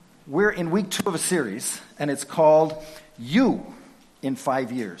We're in week 2 of a series, and it's called You in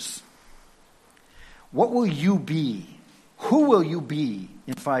 5 Years. What will you be? Who will you be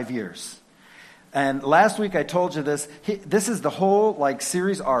in 5 years? And last week I told you this. This is the whole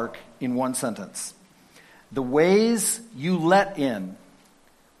series arc in one sentence. The ways you let in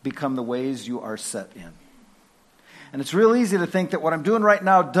become the ways you are set in. And it's real easy to think that what I'm doing right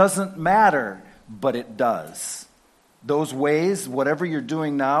now doesn't matter, but it does. Those ways, whatever you're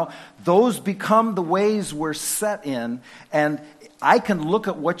doing now, those become the ways we're set in. And I can look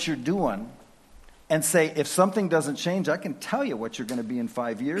at what you're doing and say, if something doesn't change, I can tell you what you're going to be in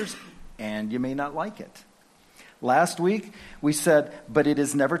 5 years, and you may not like it. Last week, we said, but it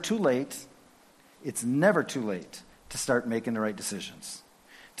is never too late. It's never too late to start making the right decisions,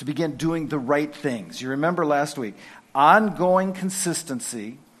 to begin doing the right things. You remember last week, ongoing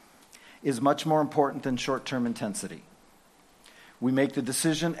consistency is much more important than short-term intensity. We make the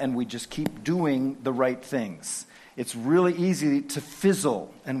decision and we just keep doing the right things. It's really easy to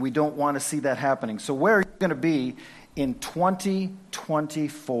fizzle, and we don't want to see that happening. So where are you going to be in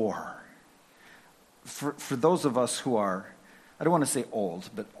 2024? For those of us who are, I don't want to say old,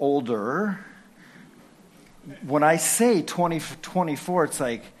 but older, when I say 2024, it's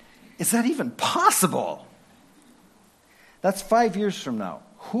like, is that even possible? That's 5 years from now.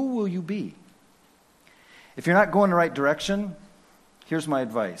 Who will you be? If you're not going the right direction, here's my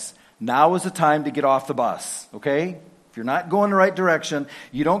advice. Now is the time to get off the bus, okay? If you're not going the right direction,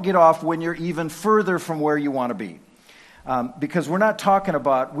 you don't get off when you're even further from where you want to be. Because we're not talking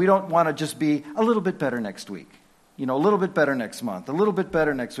about, we don't want to just be a little bit better next week. A little bit better next month, a little bit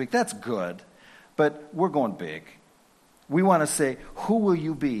better next week. That's good, but we're going big. We want to say, who will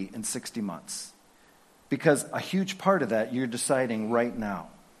you be in 60 months? Because a huge part of that you're deciding right now.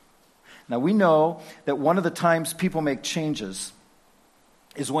 Now, we know that one of the times people make changes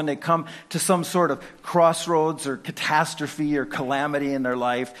is when they come to some sort of crossroads or catastrophe or calamity in their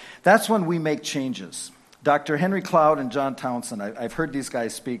life. That's when we make changes. Dr. Henry Cloud and John Townsend, I've heard these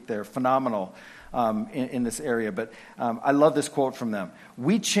guys speak. They're phenomenal in this area, but I love this quote from them.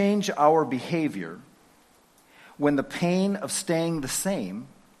 We change our behavior when the pain of staying the same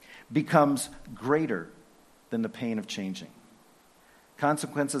becomes greater than the pain of changing.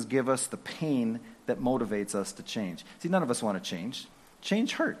 Consequences give us the pain that motivates us to change. See, none of us want to change.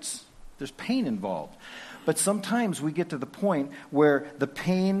 Change hurts. There's pain involved. But sometimes we get to the point where the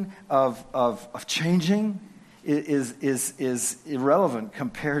pain of changing is irrelevant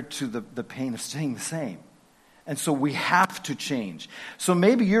compared to the pain of staying the same. And so we have to change. So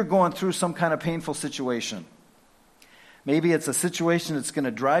maybe you're going through some kind of painful situation. Maybe it's a situation that's going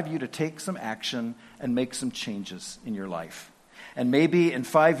to drive you to take some action and make some changes in your life. And maybe in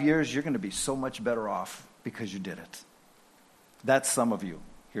 5 years, you're going to be so much better off because you did it. That's some of you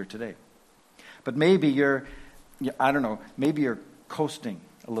here today. But maybe maybe you're coasting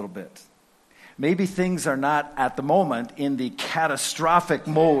a little bit. Maybe things are not at the moment in the catastrophic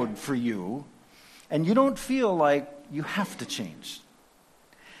mode for you, and you don't feel like you have to change.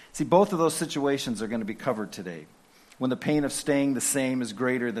 See, both of those situations are going to be covered today. When the pain of staying the same is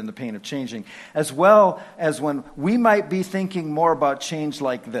greater than the pain of changing, as well as when we might be thinking more about change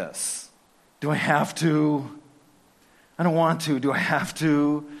like this. Do I have to? I don't want to. Do I have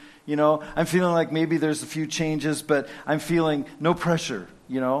to? I'm feeling like maybe there's a few changes, but I'm feeling no pressure,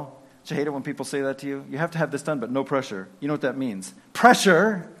 Do you hate it when people say that to you? You have to have this done, but no pressure. You know what that means?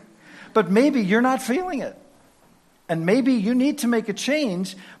 Pressure, but maybe you're not feeling it. And maybe you need to make a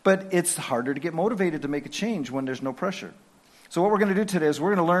change, but it's harder to get motivated to make a change when there's no pressure. So what we're going to do today is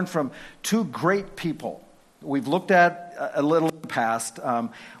we're going to learn from two great people. We've looked at a little in the past.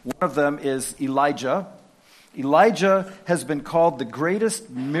 One of them is Elijah. Elijah has been called the greatest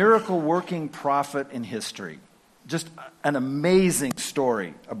miracle-working prophet in history. Just an amazing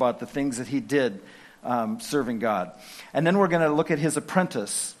story about the things that he did serving God. And then we're going to look at his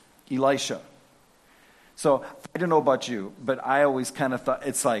apprentice, Elisha. So I don't know about you, but I always kind of thought,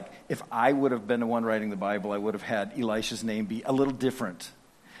 it's like if I would have been the one writing the Bible, I would have had Elisha's name be a little different.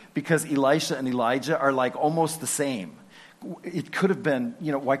 Because Elisha and Elijah are like almost the same. It could have been,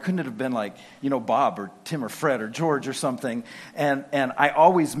 why couldn't it have been like, Bob or Tim or Fred or George or something? And I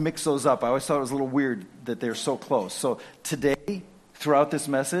always mix those up. I always thought it was a little weird that they're so close. So today, throughout this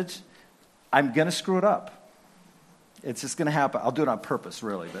message, I'm going to screw it up. It's just going to happen. I'll do it on purpose,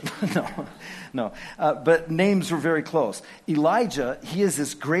 really. But no. But names were very close. Elijah, he is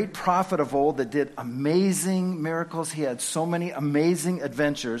this great prophet of old that did amazing miracles. He had so many amazing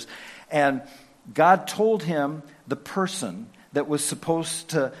adventures. And God told him the person that was supposed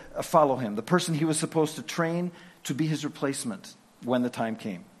to follow him, the person he was supposed to train to be his replacement when the time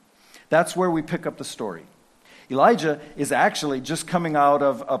came. That's where we pick up the story. Elijah is actually just coming out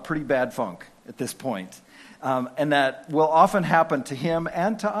of a pretty bad funk at this point. And that will often happen to him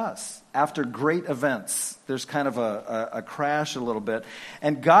and to us after great events. There's kind of a crash a little bit.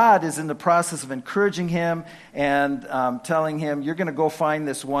 And God is in the process of encouraging him and telling him, you're going to go find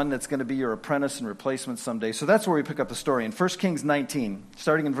this one that's going to be your apprentice and replacement someday. So that's where we pick up the story. In 1 Kings 19,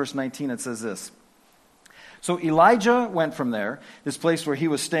 starting in verse 19, it says this. So Elijah went from there, this place where he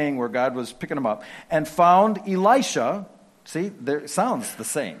was staying, where God was picking him up, and found Elisha, see, it sounds the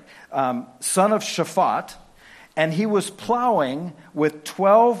same, son of Shaphat, and he was plowing with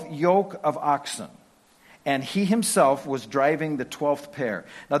 12 yoke of oxen, and he himself was driving the 12th pair.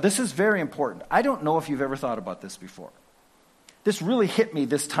 Now, this is very important. I don't know if you've ever thought about this before. This really hit me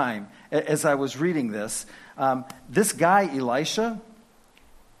this time as I was reading this. This guy, Elisha,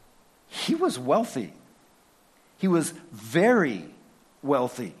 he was wealthy. He was very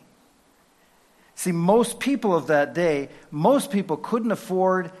wealthy. See, most people of that day, most people couldn't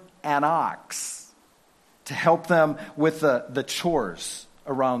afford an ox to help them with the chores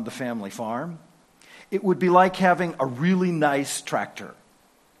around the family farm. It would be like having a really nice tractor.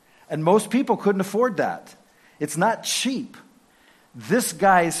 And most people couldn't afford that. It's not cheap. This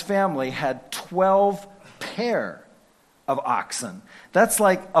guy's family had 12 pair of oxen. That's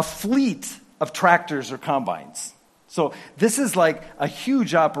like a fleet of tractors or combines. So this is like a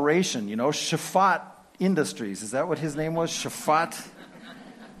huge operation, Shaphat Industries. Is that what his name was? Shaphat?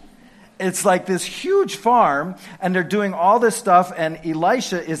 It's like this huge farm, and they're doing all this stuff, and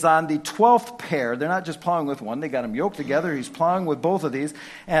Elisha is on the 12th pair. They're not just plowing with one. They got them yoked together. He's plowing with both of these,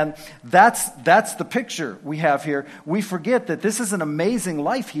 and that's the picture we have here. We forget that this is an amazing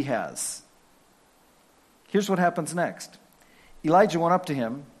life he has. Here's what happens next. Elijah went up to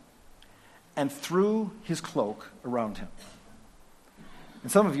him and threw his cloak around him. And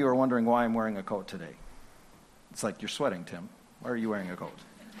some of you are wondering why I'm wearing a coat today. It's like, you're sweating, Tim. Why are you wearing a coat?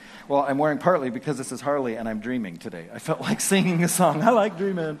 Well, I'm wearing partly because this is Harley and I'm dreaming today. I felt like singing a song. I like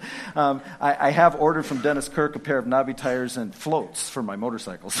dreaming. I have ordered from Dennis Kirk a pair of knobby tires and floats for my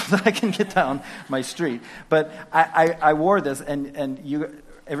motorcycle so that I can get down my street. But I wore this, and you,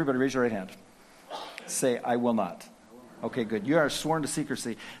 everybody raise your right hand. Say, I will not. Okay, good. You are sworn to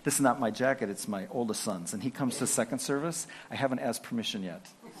secrecy. This is not my jacket. It's my oldest son's. And he comes to second service. I haven't asked permission yet.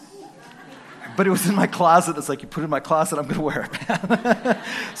 But it was in my closet. It's like, you put it in my closet, I'm going to wear it.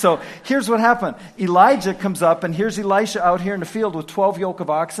 So here's what happened. Elijah comes up, and here's Elisha out here in the field with 12 yoke of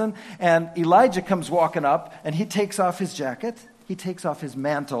oxen. And Elijah comes walking up, and he takes off his jacket. He takes off his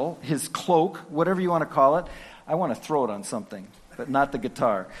mantle, his cloak, whatever you want to call it. I want to throw it on something, but not the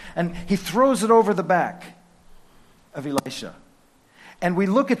guitar. And he throws it over the back of Elisha. And we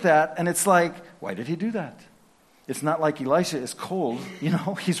look at that, and it's like, why did he do that? It's not like Elisha is cold,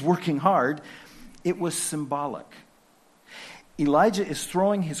 he's working hard. It was symbolic. Elijah is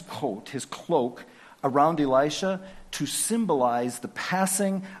throwing his coat, his cloak, around Elisha to symbolize the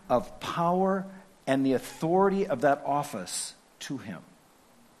passing of power and the authority of that office to him.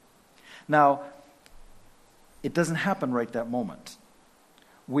 Now, it doesn't happen right that moment.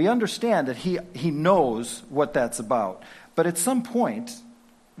 We understand that he knows what that's about. But at some point,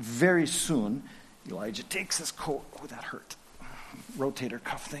 very soon, Elijah takes his coat. Oh, that hurt. Rotator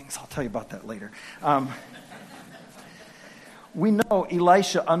cuff things. I'll tell you about that later. We know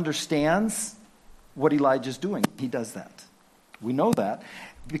Elisha understands what Elijah's doing. He does that. We know that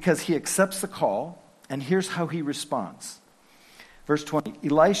because he accepts the call, and here's how he responds. Verse 20,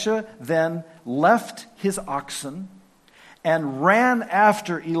 Elisha then left his oxen and ran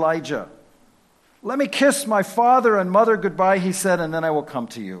after Elijah. Let me kiss my father and mother goodbye, he said, and then I will come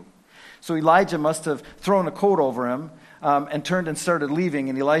to you. So Elijah must have thrown a coat over him and turned and started leaving,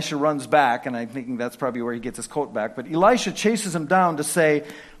 and Elisha runs back, and I'm thinking that's probably where he gets his coat back. But Elisha chases him down to say,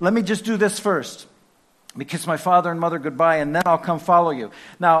 let me just do this first. Let me kiss my father and mother goodbye, and then I'll come follow you.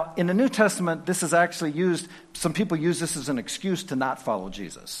 Now, in the New Testament, this is actually used, some people use this as an excuse to not follow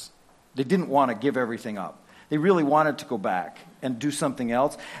Jesus. They didn't want to give everything up. They really wanted to go back and do something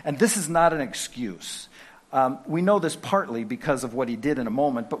else, and this is not an excuse. We know this partly because of what he did in a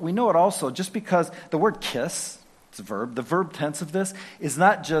moment, but we know it also just because the word kiss, it's a verb, the verb tense of this is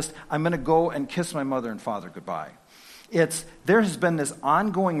not just, I'm going to go and kiss my mother and father goodbye. It's, there has been this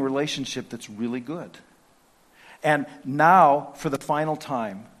ongoing relationship that's really good. And now, for the final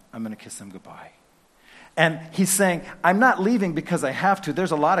time, I'm going to kiss them goodbye. And he's saying, I'm not leaving because I have to.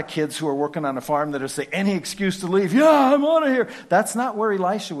 There's a lot of kids who are working on a farm that are saying, any excuse to leave. Yeah, I'm out of here. That's not where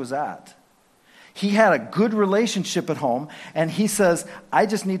Elisha was at. He had a good relationship at home, and he says, I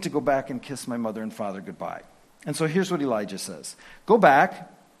just need to go back and kiss my mother and father goodbye. And so here's what Elijah says. Go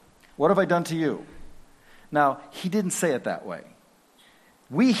back. What have I done to you? Now, he didn't say it that way.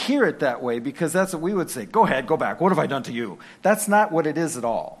 We hear it that way because that's what we would say. Go ahead, go back. What have I done to you? That's not what it is at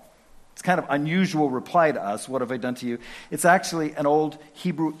all. It's kind of unusual reply to us. What have I done to you? It's actually an old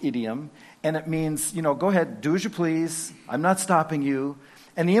Hebrew idiom, and it means, go ahead, do as you please. I'm not stopping you.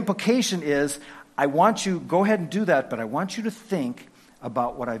 And the implication is, I want you, go ahead and do that, but I want you to think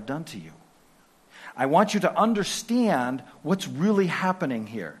about what I've done to you. I want you to understand what's really happening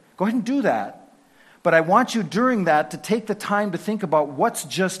here. Go ahead and do that. But I want you during that to take the time to think about what's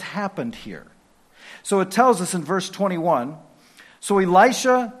just happened here. So it tells us in verse 21, so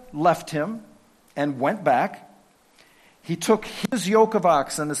Elisha left him and went back. He took his yoke of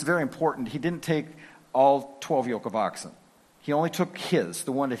oxen. This is very important. He didn't take all 12 yoke of oxen. He only took his,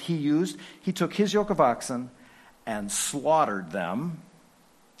 the one that he used. He took his yoke of oxen and slaughtered them.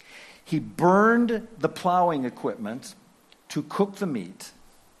 He burned the plowing equipment to cook the meat.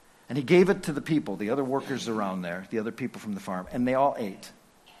 And he gave it to the people, the other workers around there, the other people from the farm, and they all ate.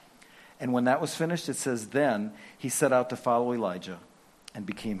 And when that was finished, it says, then he set out to follow Elijah and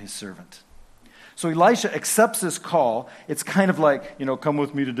became his servant. So Elisha accepts this call. It's kind of like, come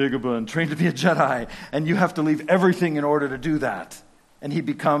with me to Dagobah and train to be a Jedi, and you have to leave everything in order to do that. And he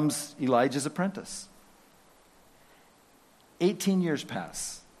becomes Elijah's apprentice. 18 years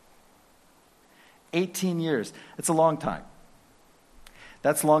pass. 18 years. It's a long time.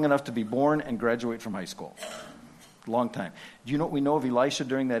 That's long enough to be born and graduate from high school. Long time. Do you know what we know of Elisha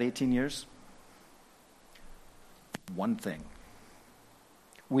during that 18 years? One thing.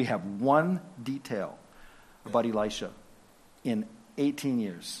 We have one detail about Elisha in 18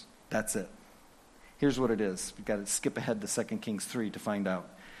 years. That's it. Here's what it is. We've got to skip ahead to 2 Kings 3 to find out.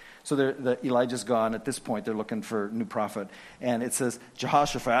 So Elijah's gone. At this point, they're looking for a new prophet. And it says,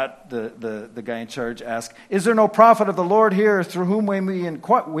 Jehoshaphat, the guy in charge, asked, is there no prophet of the Lord here through whom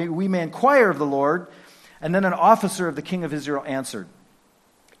we may inquire of the Lord? And then an officer of the king of Israel answered,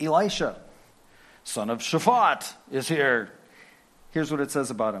 Elisha, son of Shaphat, is here. Here's what it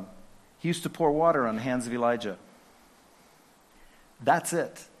says about him. He used to pour water on the hands of Elijah. That's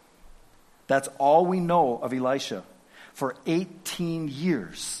it. That's all we know of Elisha. For 18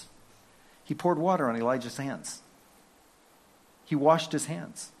 years, he poured water on Elijah's hands. He washed his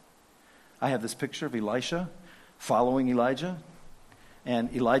hands. I have this picture of Elisha following Elijah,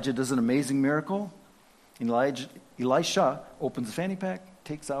 and Elijah does an amazing miracle. Elisha opens the fanny pack,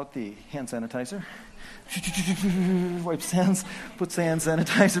 takes out the hand sanitizer, wipes his hands, puts the hand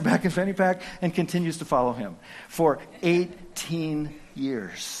sanitizer back in fanny pack, and continues to follow him. For 18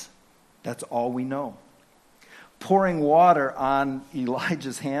 years. That's all we know. Pouring water on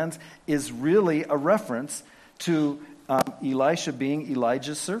Elijah's hands is really a reference to Elisha being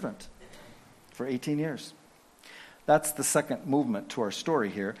Elijah's servant for 18 years. That's the second movement to our story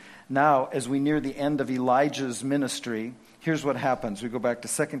here. Now, as we near the end of Elijah's ministry, here's what happens. We go back to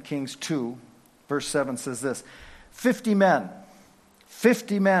 2 Kings 2, verse 7 says this, 50 men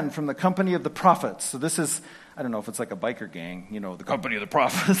from the company of the prophets. So this is, I don't know if it's like a biker gang, the company of the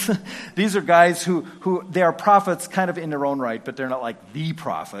prophets. These are guys who they are prophets kind of in their own right, but they're not like the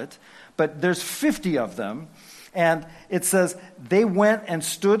prophet. But there's 50 of them. And it says, they went and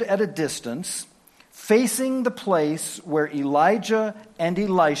stood at a distance, facing the place where Elijah and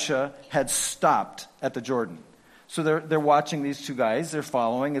Elisha had stopped at the Jordan. So they're watching these two guys. They're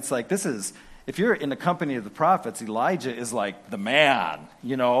following. It's like, if you're in the company of the prophets, Elijah is like the man,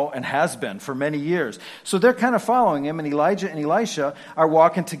 and has been for many years. So they're kind of following him, and Elijah and Elisha are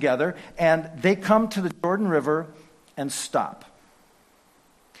walking together, and they come to the Jordan River and stop.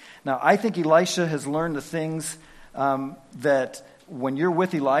 Now, I think Elisha has learned the things that when you're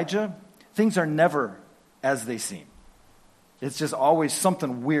with Elijah, things are never as they seem. It's just always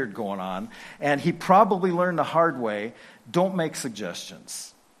something weird going on. And he probably learned the hard way, don't make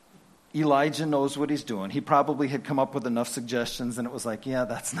suggestions. Elijah knows what he's doing. He probably had come up with enough suggestions, and it was like, yeah,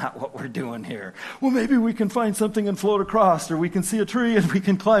 that's not what we're doing here. Well, maybe we can find something and float across, or we can see a tree and we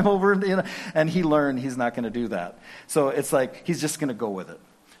can climb over. And he learned he's not going to do that. So it's like he's just going to go with it.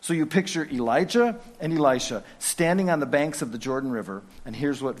 So you picture Elijah and Elisha standing on the banks of the Jordan River, and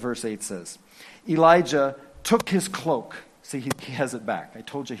here's what verse 8 says. Elijah took his cloak. See, he has it back. I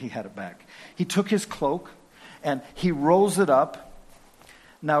told you he had it back. He took his cloak, and he rolls it up.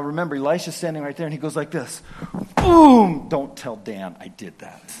 Now, remember, Elisha's standing right there, and he goes like this. Boom! Don't tell Dan I did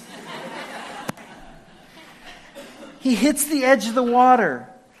that. He hits the edge of the water,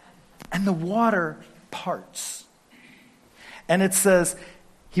 and the water parts. And it says,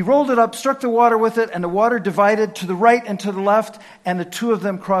 he rolled it up, struck the water with it, and the water divided to the right and to the left, and the two of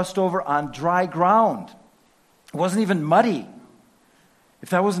them crossed over on dry ground. It wasn't even muddy. If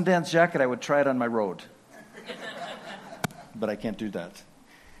that wasn't Dan's jacket, I would try it on my road. But I can't do that.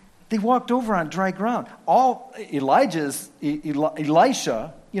 They walked over on dry ground. Elijah,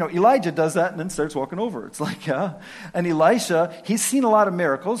 Elijah does that and then starts walking over. It's like, and Elisha, he's seen a lot of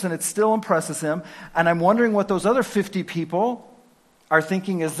miracles and it still impresses him. And I'm wondering what those other 50 people are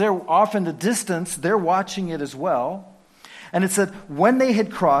thinking as they're off in the distance, they're watching it as well. And it said, when they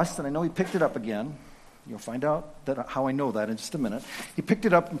had crossed, and I know he picked it up again. You'll find out how I know that in just a minute. He picked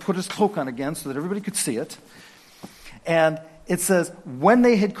it up and put his cloak on again so that everybody could see it. And it says, when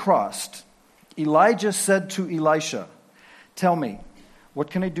they had crossed, Elijah said to Elisha, tell me, what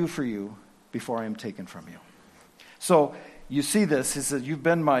can I do for you before I am taken from you? So you see this. He said, you've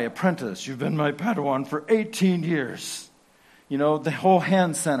been my apprentice. You've been my Padawan for 18 years. You know, the whole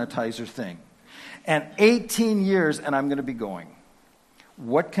hand sanitizer thing. And 18 years, and I'm going to be going.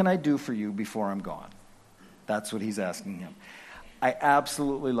 What can I do for you before I'm gone? That's what he's asking him. I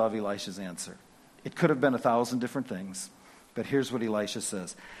absolutely love Elisha's answer. It could have been 1,000 different things. But here's what Elisha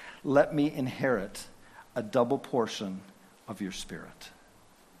says. Let me inherit a double portion of your spirit.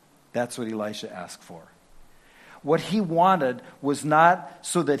 That's what Elisha asked for. What he wanted was not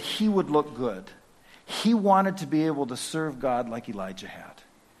so that he would look good. He wanted to be able to serve God like Elijah had.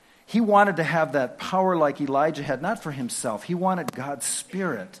 He wanted to have that power like Elijah had, not for himself. He wanted God's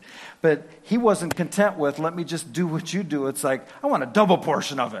Spirit. But he wasn't content with, let me just do what you do. It's like, I want a double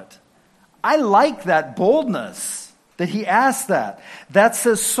portion of it. I like that boldness that he asked that. That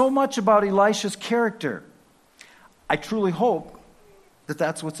says so much about Elisha's character. I truly hope that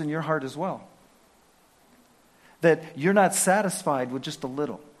that's what's in your heart as well. That you're not satisfied with just a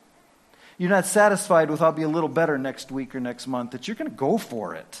little. You're not satisfied with I'll be a little better next week or next month, that you're going to go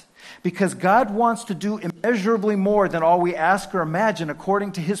for it. Because God wants to do immeasurably more than all we ask or imagine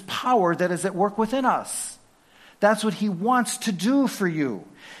according to his power that is at work within us. That's what he wants to do for you.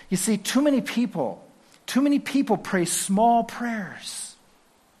 You see, too many people pray small prayers.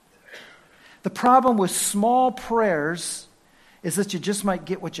 The problem with small prayers is that you just might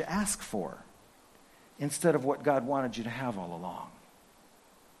get what you ask for instead of what God wanted you to have all along.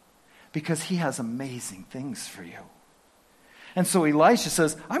 Because he has amazing things for you. And so Elisha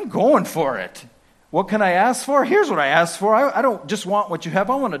says, I'm going for it. What can I ask for? Here's what I ask for. I don't just want what you have.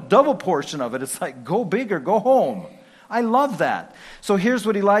 I want a double portion of it. It's like, go big or go home. I love that. So here's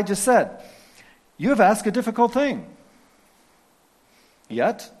what Elijah said. You have asked a difficult thing.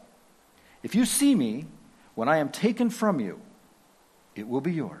 Yet, if you see me when I am taken from you, it will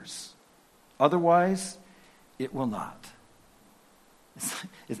be yours. Otherwise, it will not.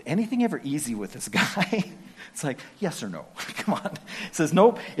 Is anything ever easy with this guy? It's like, yes or no? Come on. It says,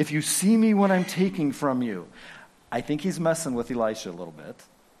 nope, if you see me when I'm taking from you. I think he's messing with Elisha a little bit.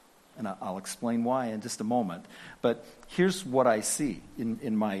 And I'll explain why in just a moment. But here's what I see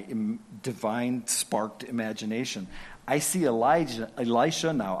in my divine sparked imagination. I see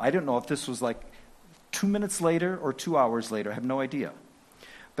Elisha now. I don't know if this was like 2 minutes later or 2 hours later. I have no idea.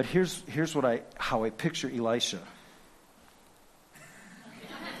 But here's how I picture Elisha.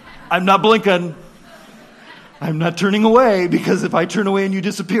 I'm not blinking. I'm not turning away, because if I turn away and you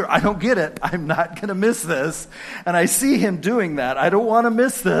disappear, I don't get it. I'm not going to miss this. And I see him doing that. I don't want to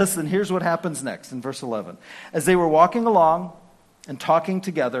miss this. And here's what happens next in verse 11. As they were walking along and talking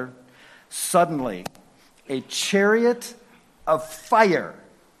together, suddenly a chariot of fire.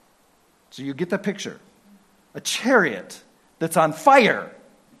 So you get the picture. A chariot that's on fire,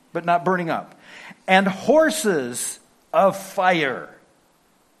 but not burning up. And horses of fire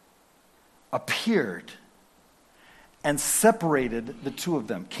appeared and separated the two of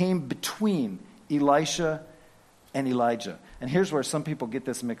them, came between Elisha and Elijah. And here's where some people get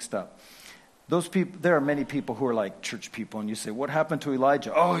this mixed up. Those people, there are many people who are like church people, and you say, what happened to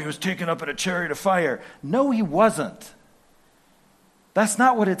Elijah? Oh, he was taken up in a chariot of fire. No, he wasn't. That's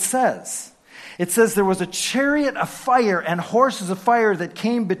not what it says. It says there was a chariot of fire and horses of fire that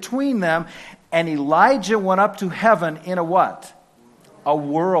came between them, and Elijah went up to heaven in a what? A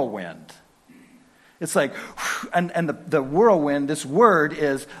whirlwind. It's like, and the whirlwind, this word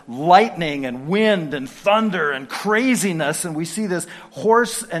is lightning and wind and thunder and craziness. And we see this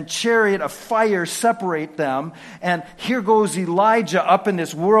horse and chariot of fire separate them. And here goes Elijah up in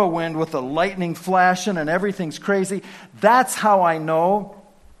this whirlwind with the lightning flashing and everything's crazy. That's how I know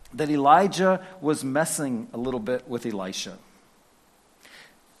that Elijah was messing a little bit with Elisha.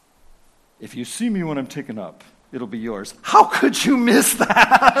 If you see me when I'm taken up, it'll be yours. How could you miss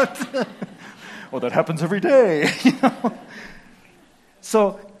that? Well, that happens every day.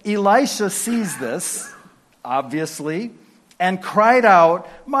 So Elisha sees this, obviously, and cried out,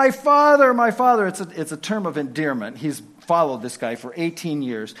 my father, my father. It's a term of endearment. He's followed this guy for 18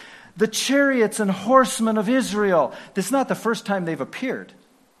 years. The chariots and horsemen of Israel. This is not the first time they've appeared.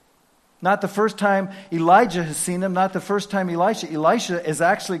 Not the first time Elijah has seen them, not the first time Elisha. Elisha is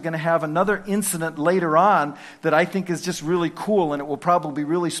actually going to have another incident later on that I think is just really cool, and it will probably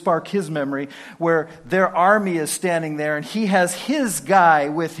really spark his memory, where their army is standing there, and he has his guy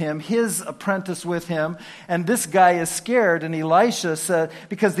with him, his apprentice with him, and this guy is scared, and Elisha said,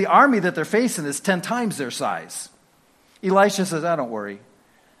 because the army that they're facing is 10 times their size. Elisha says, don't worry.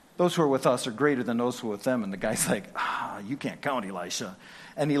 Those who are with us are greater than those who are with them. And the guy's like, you can't count, Elisha.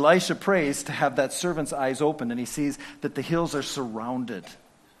 And Elisha prays to have that servant's eyes opened, and he sees that the hills are surrounded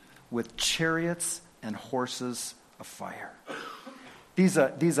with chariots and horses of fire. These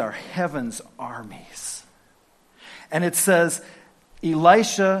are heaven's armies. And it says,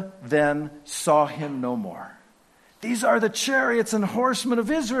 Elisha then saw him no more. These are the chariots and horsemen of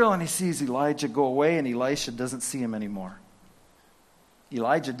Israel. And he sees Elijah go away, and Elisha doesn't see him anymore.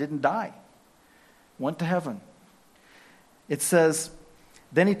 Elijah didn't die. Went to heaven. It says,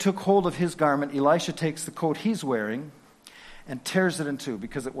 then he took hold of his garment. Elisha takes the coat he's wearing and tears it in two,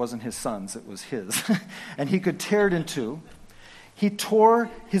 because it wasn't his son's, it was his. And he could tear it in two. He tore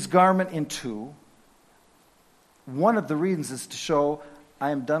his garment in two. One of the reasons is to show,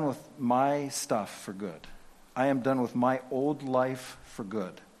 I am done with my stuff for good. I am done with my old life for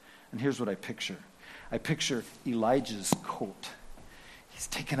good. And here's what I picture. I picture Elijah's coat. He's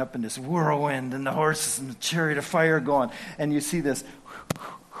taken up in this whirlwind, and the horses and the chariot of fire going. And you see this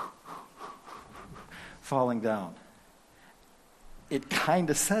falling down. It kind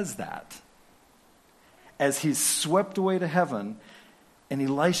of says that. As he's swept away to heaven, and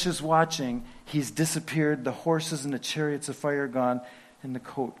Elisha's watching, he's disappeared, the horses and the chariots of fire gone, and the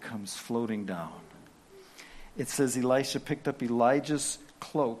coat comes floating down. It says Elisha picked up Elijah's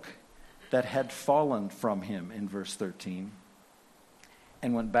cloak that had fallen from him in verse 13,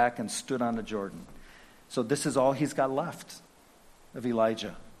 and went back and stood on the Jordan. So this is all he's got left of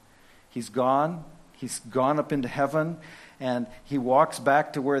Elijah. He's gone up into heaven, and he walks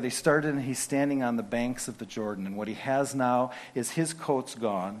back to where they started, and he's standing on the banks of the Jordan. And what he has now is his coat's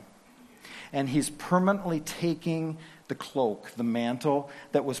gone, and he's permanently taking the cloak, the mantle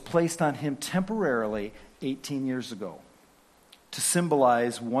that was placed on him temporarily 18 years ago, to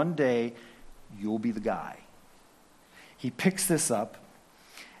symbolize one day you'll be the guy. He picks this up,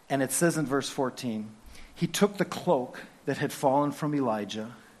 and it says in verse 14, he took the cloak that had fallen from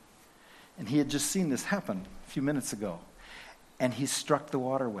Elijah, and he had just seen this happen a few minutes ago, and he struck the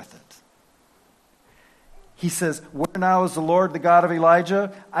water with it. He says, where now is the Lord, the God of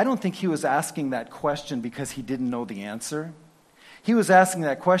Elijah? I don't think he was asking that question because he didn't know the answer. He was asking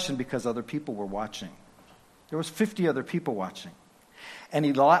that question because other people were watching. There was 50 other people watching. And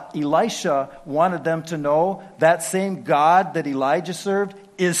Elisha wanted them to know that same God that Elijah served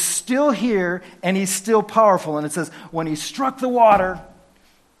is still here, and he's still powerful. And it says, when he struck the water,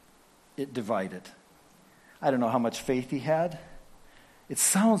 it divided. I don't know how much faith he had. It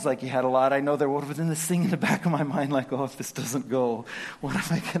sounds like he had a lot. I know there would have been this thing in the back of my mind like, if this doesn't go, what am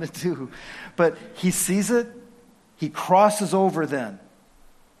I going to do? But he sees it. He crosses over then.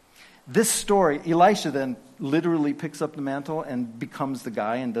 This story, Elisha then literally picks up the mantle and becomes the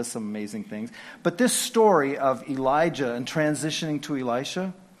guy and does some amazing things. But this story of Elijah and transitioning to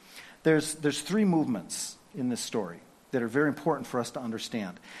Elisha, there's 3 movements in this story that are very important for us to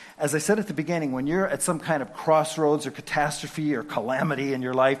understand. As I said at the beginning, when you're at some kind of crossroads or catastrophe or calamity in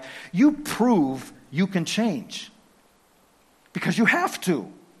your life, you prove you can change. Because you have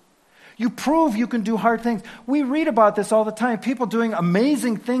to. You prove you can do hard things. We read about this all the time. People doing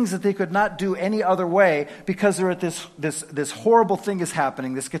amazing things that they could not do any other way because they're at this horrible thing is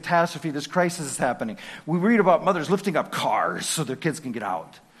happening, this catastrophe, this crisis is happening. We read about mothers lifting up cars so their kids can get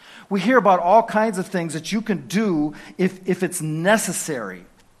out. We hear about all kinds of things that you can do if it's necessary.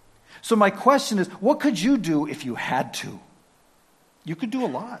 So my question is, what could you do if you had to? You could do a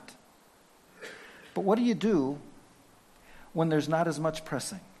lot. But what do you do when there's not as much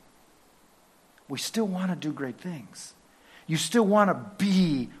pressing? We still want to do great things. You still want to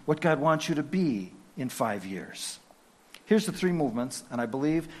be what God wants you to be in 5 years. Here's the 3 movements, and I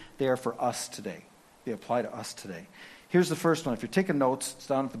believe they are for us today. They apply to us today. Here's the first one. If you're taking notes, it's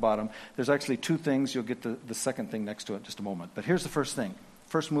down at the bottom. There's actually 2 things. You'll get the second thing next to it in just a moment. But here's the first thing.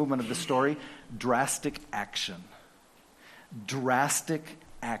 First movement of the story, drastic action. Drastic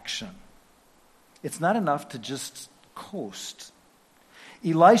action. It's not enough to just coast.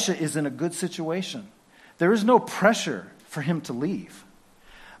 Elisha is in a good situation. There is no pressure for him to leave.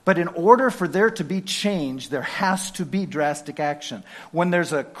 But in order for there to be change, there has to be drastic action. When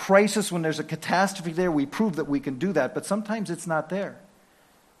there's a crisis, when there's a catastrophe there, we prove that we can do that. But sometimes it's not there.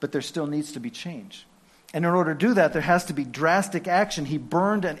 But there still needs to be change. And in order to do that, there has to be drastic action. He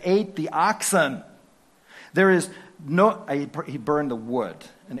burned and ate the oxen. He burned the wood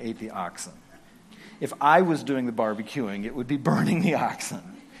and ate the oxen. If I was doing the barbecuing, it would be burning the oxen.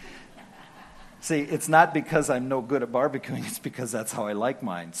 See, it's not because I'm no good at barbecuing, it's because that's how I like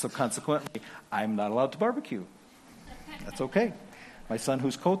mine. So consequently, I'm not allowed to barbecue. That's okay. My son,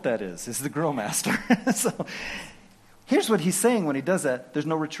 whose coat that is the grill master. So here's what he's saying when he does that. There's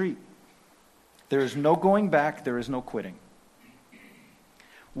no retreat. There is no going back. There is no quitting.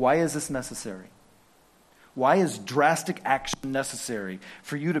 Why is this necessary? Why is drastic action necessary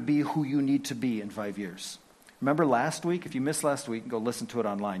for you to be who you need to be in 5 years? Remember last week? If you missed last week, go listen to it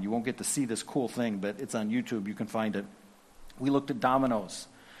online. You won't get to see this cool thing, but it's on YouTube. You can find it. We looked at dominoes.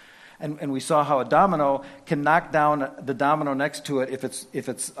 And we saw how a domino can knock down the domino next to it if it's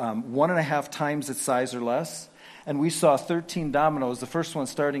 1.5 times its size or less. And we saw 13 dominoes, the first one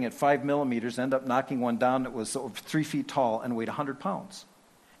starting at 5 millimeters, end up knocking one down that was over 3 feet tall and weighed 100 pounds.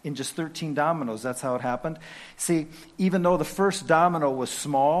 In just 13 dominoes, that's how it happened. See, even though the first domino was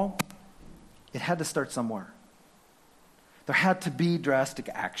small, it had to start somewhere. There had to be drastic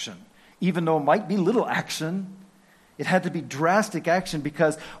action. Even though it might be little action, it had to be drastic action,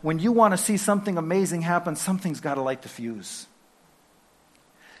 because when you want to see something amazing happen, something's got to light the fuse.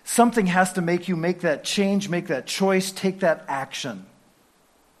 Something has to make you make that change, make that choice, take that action.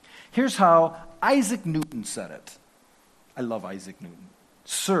 Here's how Isaac Newton said it. I love Isaac Newton.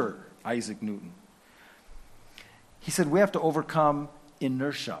 Sir Isaac Newton. He said, we have to overcome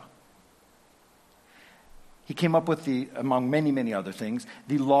inertia. He came up with among many, many other things,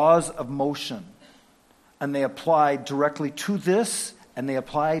 the laws of motion. And they apply directly to this, and they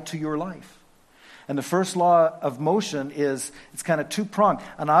apply to your life. And the first law of motion is, it's kind of two-pronged.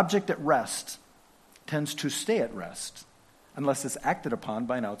 An object at rest tends to stay at rest unless it's acted upon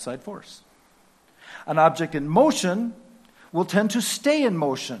by an outside force. An object in motion will tend to stay in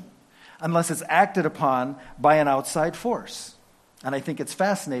motion unless it's acted upon by an outside force. And I think it's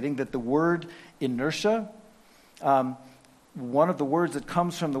fascinating that the word inertia, one of the words that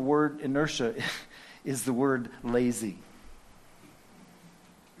comes from the word inertia is the word lazy.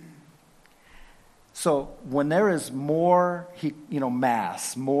 So when there is more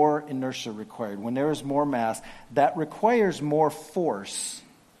mass, more inertia required, when there is more mass, that requires more force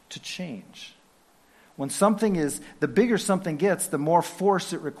to change. When the bigger something gets, the more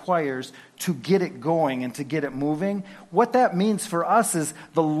force it requires to get it going and to get it moving. What that means for us is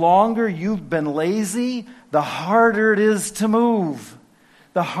the longer you've been lazy, the harder it is to move,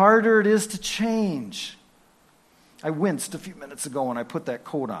 the harder it is to change. I winced a few minutes ago when I put that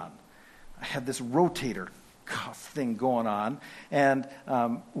coat on. I had this rotator cuff thing going on, and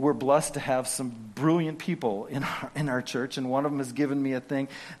we're blessed to have some brilliant people in our church, and one of them has given me a thing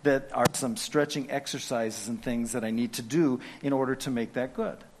that are some stretching exercises and things that I need to do in order to make that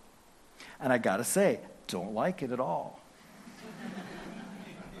good. And I got to say, don't like it at all.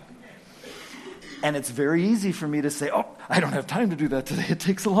 And it's very easy for me to say, oh, I don't have time to do that today. It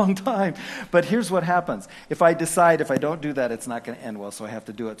takes a long time. But here's what happens. If I decide if I don't do that, it's not going to end well, so I have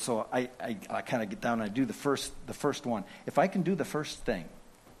to do it. So I kind of get down and I do the first one. If I can do the first thing,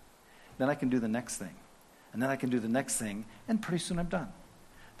 then I can do the next thing. And then I can do the next thing, and pretty soon I'm done.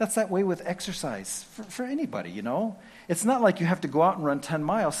 That's that way with exercise for anybody, you know. It's not like you have to go out and run 10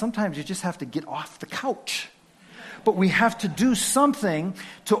 miles. Sometimes you just have to get off the couch. But we have to do something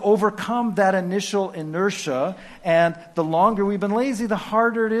to overcome that initial inertia. And the longer we've been lazy, the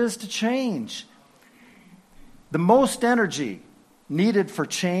harder it is to change. The most energy needed for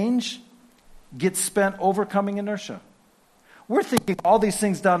change gets spent overcoming inertia. We're thinking all these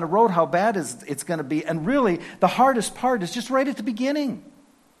things down the road, how bad it's going to be. And really, the hardest part is just right at the beginning.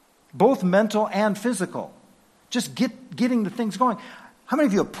 Both mental and physical. Just getting the things going. How many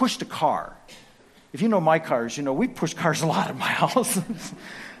of you have pushed a car? If you know my cars, you know we push cars a lot at my house.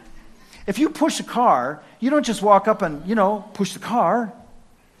 If you push a car, you don't just walk up and, push the car.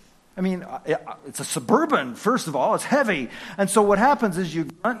 I mean, it's a Suburban, first of all. It's heavy. And so what happens is you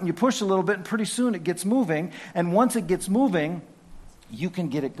grunt and you push a little bit, and pretty soon it gets moving. And once it gets moving, you can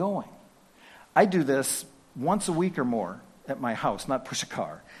get it going. I do this once a week or more at my house, not push a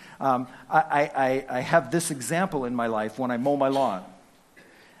car. I have this example in my life when I mow my lawn.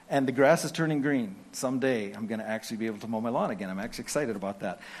 And the grass is turning green. Someday I'm going to actually be able to mow my lawn again. I'm actually excited about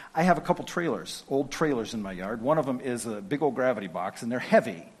that. I have a couple trailers, old trailers in my yard. One of them is a big old gravity box, and they're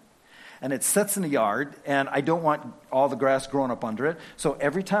heavy. and it sits in the yard, and I don't want all the grass growing up under it. So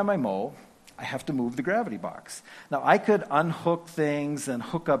every time I mow, I have to move the gravity box. Now, I could unhook things and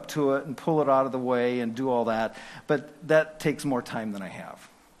hook up to it and pull it out of the way and do all that, but that takes more time than I have.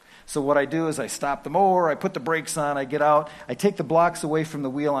 So what I do is I stop the mower, I put the brakes on, I get out, I take the blocks away from the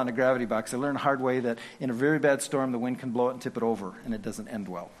wheel on the gravity box. I learned the hard way that in a very bad storm, the wind can blow it and tip it over, and it doesn't end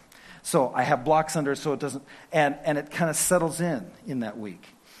well. So I have blocks under it so it doesn't, and it kind of settles in that week.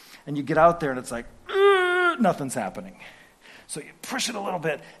 And you get out there and it's like, nothing's happening. So you push it a little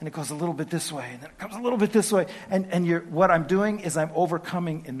bit, and it goes a little bit this way, and then it comes a little bit this way. And what I'm doing is I'm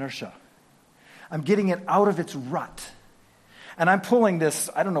overcoming inertia. I'm getting it out of its rut. And I'm pulling this,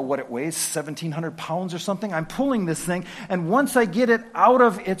 I don't know what it weighs, 1,700 pounds or something. I'm pulling this thing, and once I get it out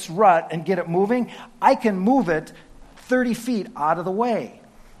of its rut and get it moving, I can move it 30 feet out of the way.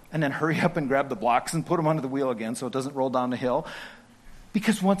 And then hurry up and grab the blocks and put them under the wheel again so it doesn't roll down the hill.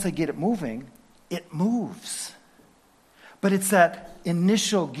 Because once I get it moving, it moves. But it's that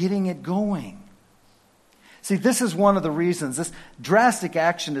initial getting it going. See, this is one of the reasons this drastic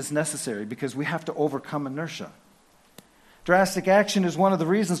action is necessary, because we have to overcome inertia. Drastic action is one of the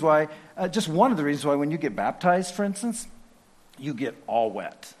reasons why, just one of the reasons why when you get baptized, for instance, you get all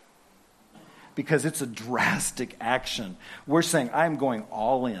wet. Because it's a drastic action. We're saying, I'm going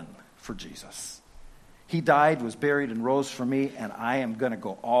all in for Jesus. He died, was buried, and rose for me, and I am going to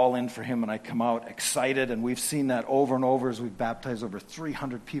go all in for him, and I come out excited, and we've seen that over and over as we've baptized over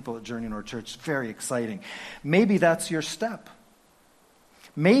 300 people at Journey North Church. It's very exciting. Maybe that's your step.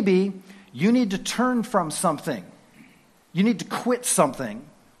 Maybe you need to turn from something. You need to quit something.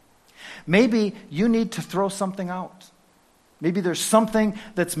 Maybe you need to throw something out. Maybe there's something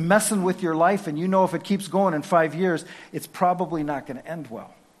that's messing with your life, and you know if it keeps going in 5 years, it's probably not going to end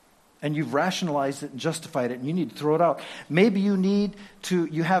well. And you've rationalized it and justified it, and you need to throw it out. Maybe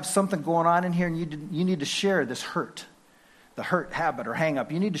you have something going on in here, and you need to share this hurt, the hurt habit or hang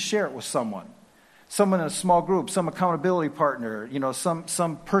up. You need to share it with someone in a small group, some accountability partner,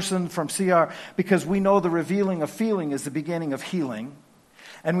 some person from CR, because we know the revealing of feeling is the beginning of healing,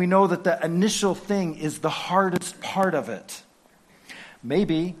 and we know that the initial thing is the hardest part of it.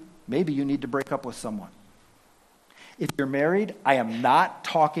 Maybe you need to break up with someone. If you're married, I am not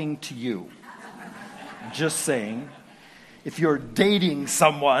talking to you. I'm just saying, if you're dating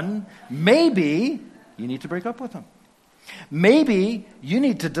someone, maybe you need to break up with them. Maybe you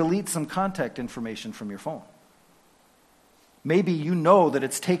need to delete some contact information from your phone. Maybe you know that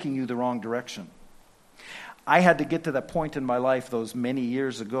it's taking you the wrong direction. I had to get to that point in my life those many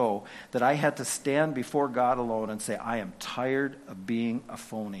years ago that I had to stand before God alone and say, I am tired of being a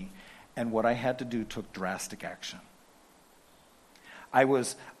phony. And what I had to do took drastic action. I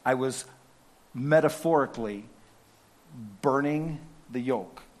was metaphorically burning the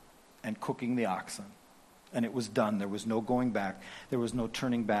yoke and cooking the oxen. And it was done. There was no going back. There was no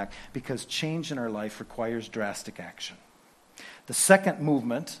turning back, because change in our life requires drastic action. The second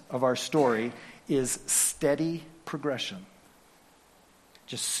movement of our story is steady progression.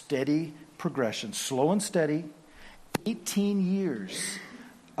 Just steady progression. Slow and steady. 18 years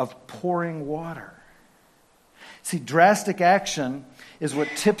of pouring water. See, drastic action is what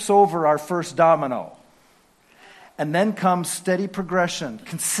tips over our first domino. And then comes steady progression,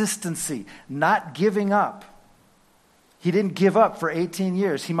 consistency, not giving up. He didn't give up for 18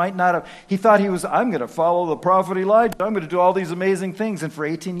 years. He might not have, he thought I'm going to follow the prophet Elijah. I'm going to do all these amazing things. And for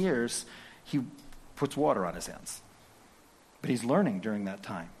 18 years, he puts water on his hands. But he's learning during that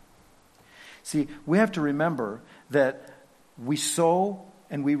time. See, we have to remember that we sow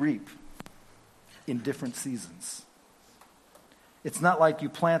and we reap in different seasons. It's not like you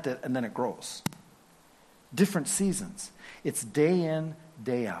plant it and then it grows. Different seasons. It's day in,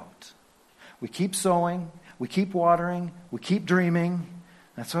 day out. We keep sowing, we keep watering, we keep dreaming.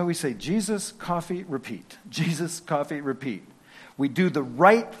 That's why we say, Jesus, coffee, repeat. Jesus, coffee, repeat. We do the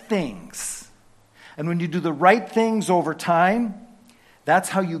right things. And when you do the right things over time, that's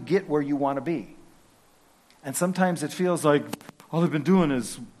how you get where you want to be. And sometimes it feels like all they've been doing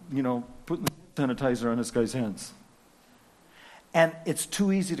is, putting the sanitizer on this guy's hands. And it's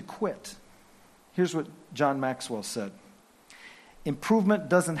too easy to quit. Here's what John Maxwell said. Improvement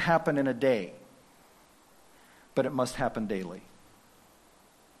doesn't happen in a day, but it must happen daily.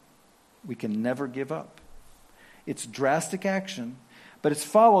 We can never give up. It's drastic action, but it's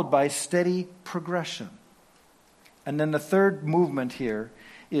followed by steady progression. And then the third movement here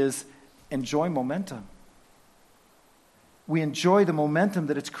is enjoy momentum. We enjoy the momentum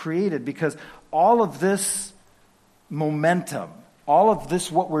that it's created, because all of this momentum All of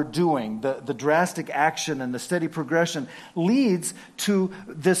this, what we're doing, the drastic action and the steady progression, leads to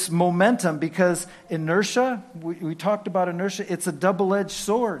this momentum, because inertia, we talked about inertia, it's a double-edged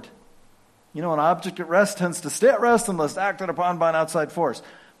sword. An object at rest tends to stay at rest unless acted upon by an outside force.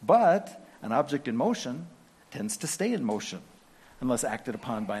 But an object in motion tends to stay in motion unless acted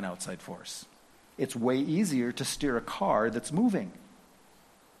upon by an outside force. It's way easier to steer a car that's moving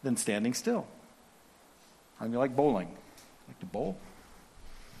than standing still. How do you like bowling? Like to bowl?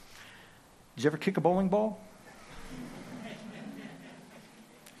 Did you ever kick a bowling ball?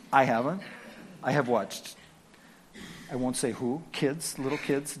 I haven't. I have watched, I won't say who, little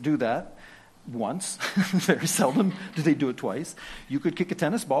kids do that once. Very seldom do they do it twice. You could kick a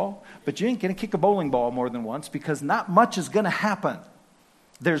tennis ball, but you ain't going to kick a bowling ball more than once, because not much is going to happen.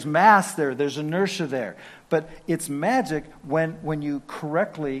 There's mass there, there's inertia there. But it's magic when you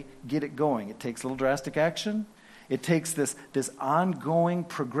correctly get it going. It takes a little drastic action. It takes this ongoing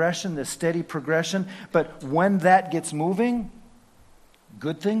progression, this steady progression. But when that gets moving,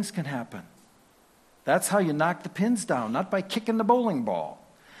 good things can happen. That's how you knock the pins down, not by kicking the bowling ball.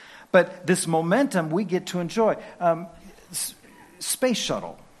 But this momentum we get to enjoy. Space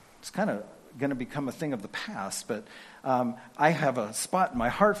shuttle. It's kind of going to become a thing of the past, but I have a spot in my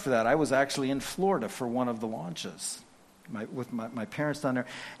heart for that. I was actually in Florida for one of the launches with my parents down there,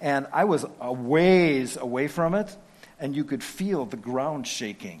 and I was a ways away from it, and you could feel the ground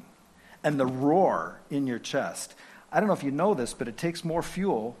shaking and the roar in your chest. I don't know if you know this, but it takes more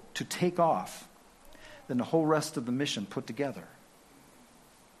fuel to take off than the whole rest of the mission put together.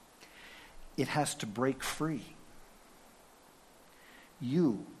 It has to break free.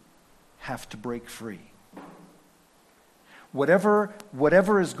 You have to break free. Whatever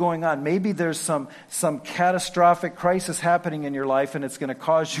is going on, maybe there's some catastrophic crisis happening in your life, and it's going to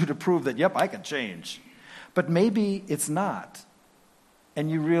cause you to prove that, yep, I can change. But maybe it's not.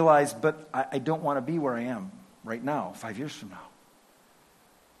 And you realize, but I don't want to be where I am right now, 5 years from now.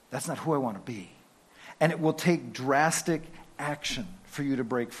 That's not who I want to be. And it will take drastic action for you to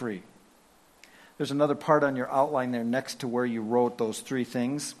break free. There's another part on your outline there next to where you wrote those three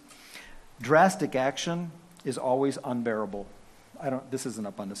things. Drastic action is always unbearable. This isn't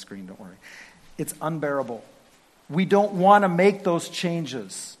up on the screen, don't worry. It's unbearable. We don't want to make those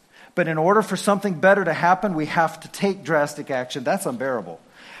changes. But in order for something better to happen, we have to take drastic action. That's unbearable.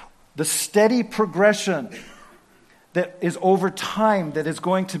 The steady progression that is over time, that is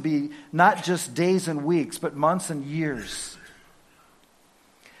going to be not just days and weeks, but months and years.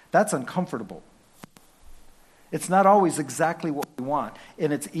 That's uncomfortable. It's not always exactly what we want,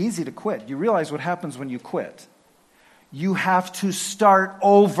 and it's easy to quit. You realize what happens when you quit. You have to start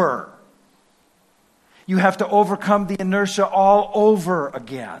over. You have to overcome the inertia all over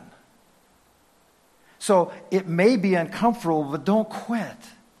again. So it may be uncomfortable, but don't quit.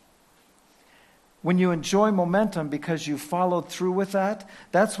 When you enjoy momentum because you followed through with that,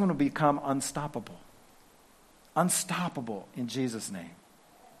 that's when it will become unstoppable. Unstoppable in Jesus' name.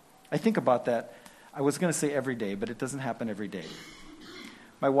 I think about that. I was going to say every day, but it doesn't happen every day.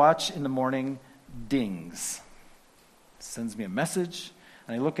 My watch in the morning dings. It sends me a message,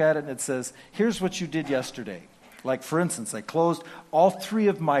 and I look at it, and it says, here's what you did yesterday. Like, for instance, I closed all 3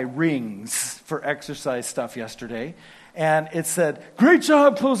 of my rings for exercise stuff yesterday, and it said, great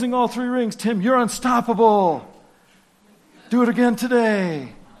job closing all 3 rings, Tim. You're unstoppable. Do it again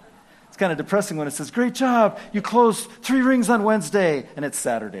today. It's kind of depressing when it says, great job. You closed 3 rings on Wednesday, and it's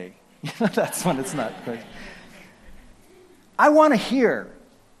Saturday. That's when it's not good. I want to hear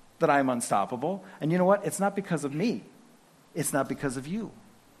that I'm unstoppable. And you know what? It's not because of me. It's not because of you.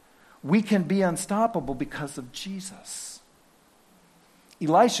 We can be unstoppable because of Jesus.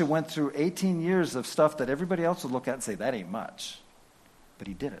 Elisha went through 18 years of stuff that everybody else would look at and say, that ain't much. But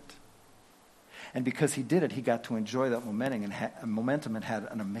he did it. And because he did it, he got to enjoy that momentum and had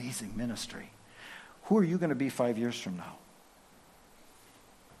an amazing ministry. Who are you going to be 5 years from now?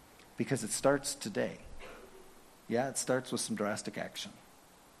 Because it starts today. Yeah, it starts with some drastic action.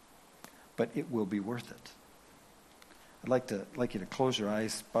 But it will be worth it. I'd like you to close your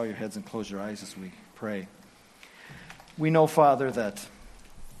eyes, bow your heads and close your eyes as we pray. We know, Father, that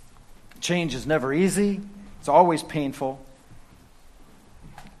change is never easy. It's always painful.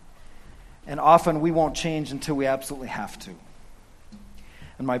 And often we won't change until we absolutely have to.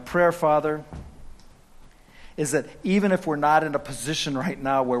 And my prayer, Father, is that even if we're not in a position right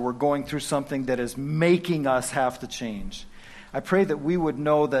now where we're going through something that is making us have to change, I pray that we would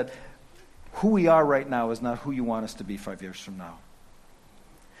know that who we are right now is not who you want us to be 5 years from now.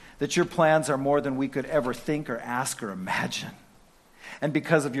 That your plans are more than we could ever think or ask or imagine. And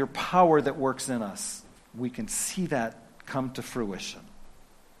because of your power that works in us, we can see that come to fruition.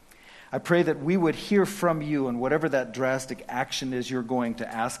 I pray that we would hear from you, and whatever that drastic action is you're going to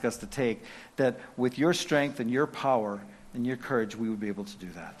ask us to take, that with your strength and your power and your courage, we would be able to do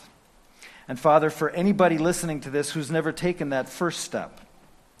that. And Father, for anybody listening to this who's never taken that first step,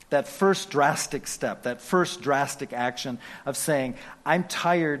 that first drastic step, that first drastic action of saying, I'm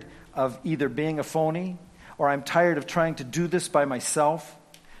tired of either being a phony, or I'm tired of trying to do this by myself,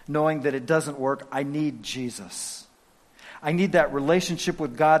 knowing that it doesn't work, I need Jesus. I need that relationship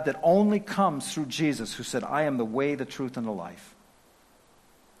with God that only comes through Jesus, who said, I am the way, the truth, and the life.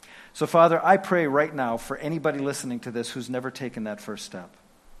 So, Father, I pray right now for anybody listening to this who's never taken that first step,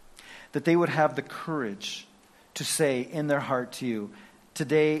 that they would have the courage to say in their heart to you,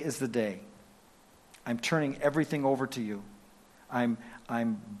 today is the day. I'm turning everything over to you. I'm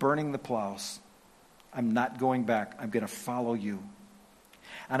burning the plows. I'm not going back. I'm going to follow you.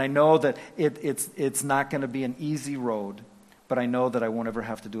 And I know that it's not going to be an easy road, but I know that I won't ever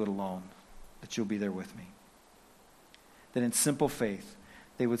have to do it alone, that you'll be there with me. That in simple faith,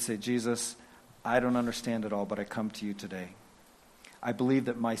 they would say, Jesus, I don't understand it all, but I come to you today. I believe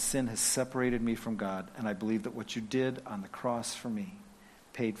that my sin has separated me from God, and I believe that what you did on the cross for me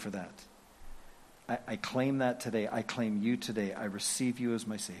paid for that. I claim that today. I claim you today. I receive you as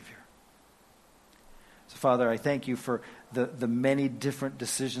my Savior. So, Father, I thank you for the many different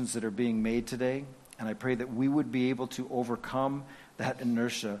decisions that are being made today, and I pray that we would be able to overcome that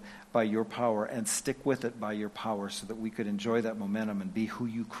inertia by your power and stick with it by your power so that we could enjoy that momentum and be who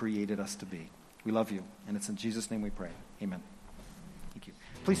you created us to be. We love you, and it's in Jesus' name we pray. Amen. Thank you.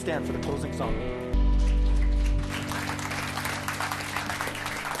 Please stand for the closing song.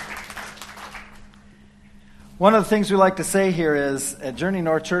 One of the things we like to say here is, at Journey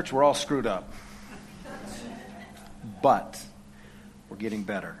North Church, we're all screwed up. But we're getting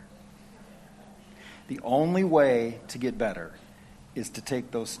better. The only way to get better is to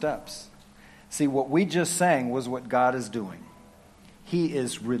take those steps. See, what we just sang was what God is doing. He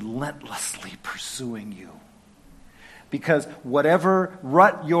is relentlessly pursuing you. Because whatever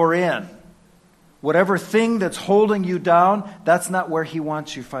rut you're in, whatever thing that's holding you down, that's not where He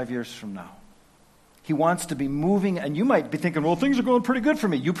wants you 5 years from now. He wants to be moving, and you might be thinking, well, things are going pretty good for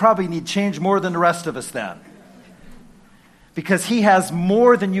me. You probably need change more than the rest of us then. Because He has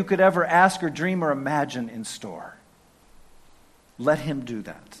more than you could ever ask or dream or imagine in store. Let Him do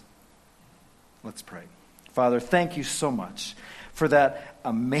that. Let's pray. Father, thank you so much for that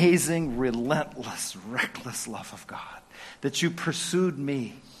amazing, relentless, reckless love of God. That you pursued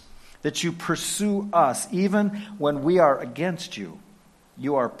me. That you pursue us. Even when we are against you,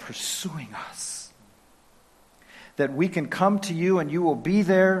 you are pursuing us. That we can come to you and you will be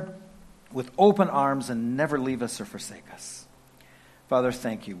there with open arms and never leave us or forsake us. Father,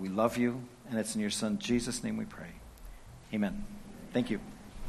 thank you. We love you, and it's in your Son, Jesus' name we pray. Amen. Thank you.